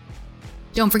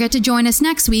 Don't forget to join us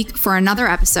next week for another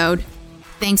episode.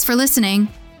 Thanks for listening.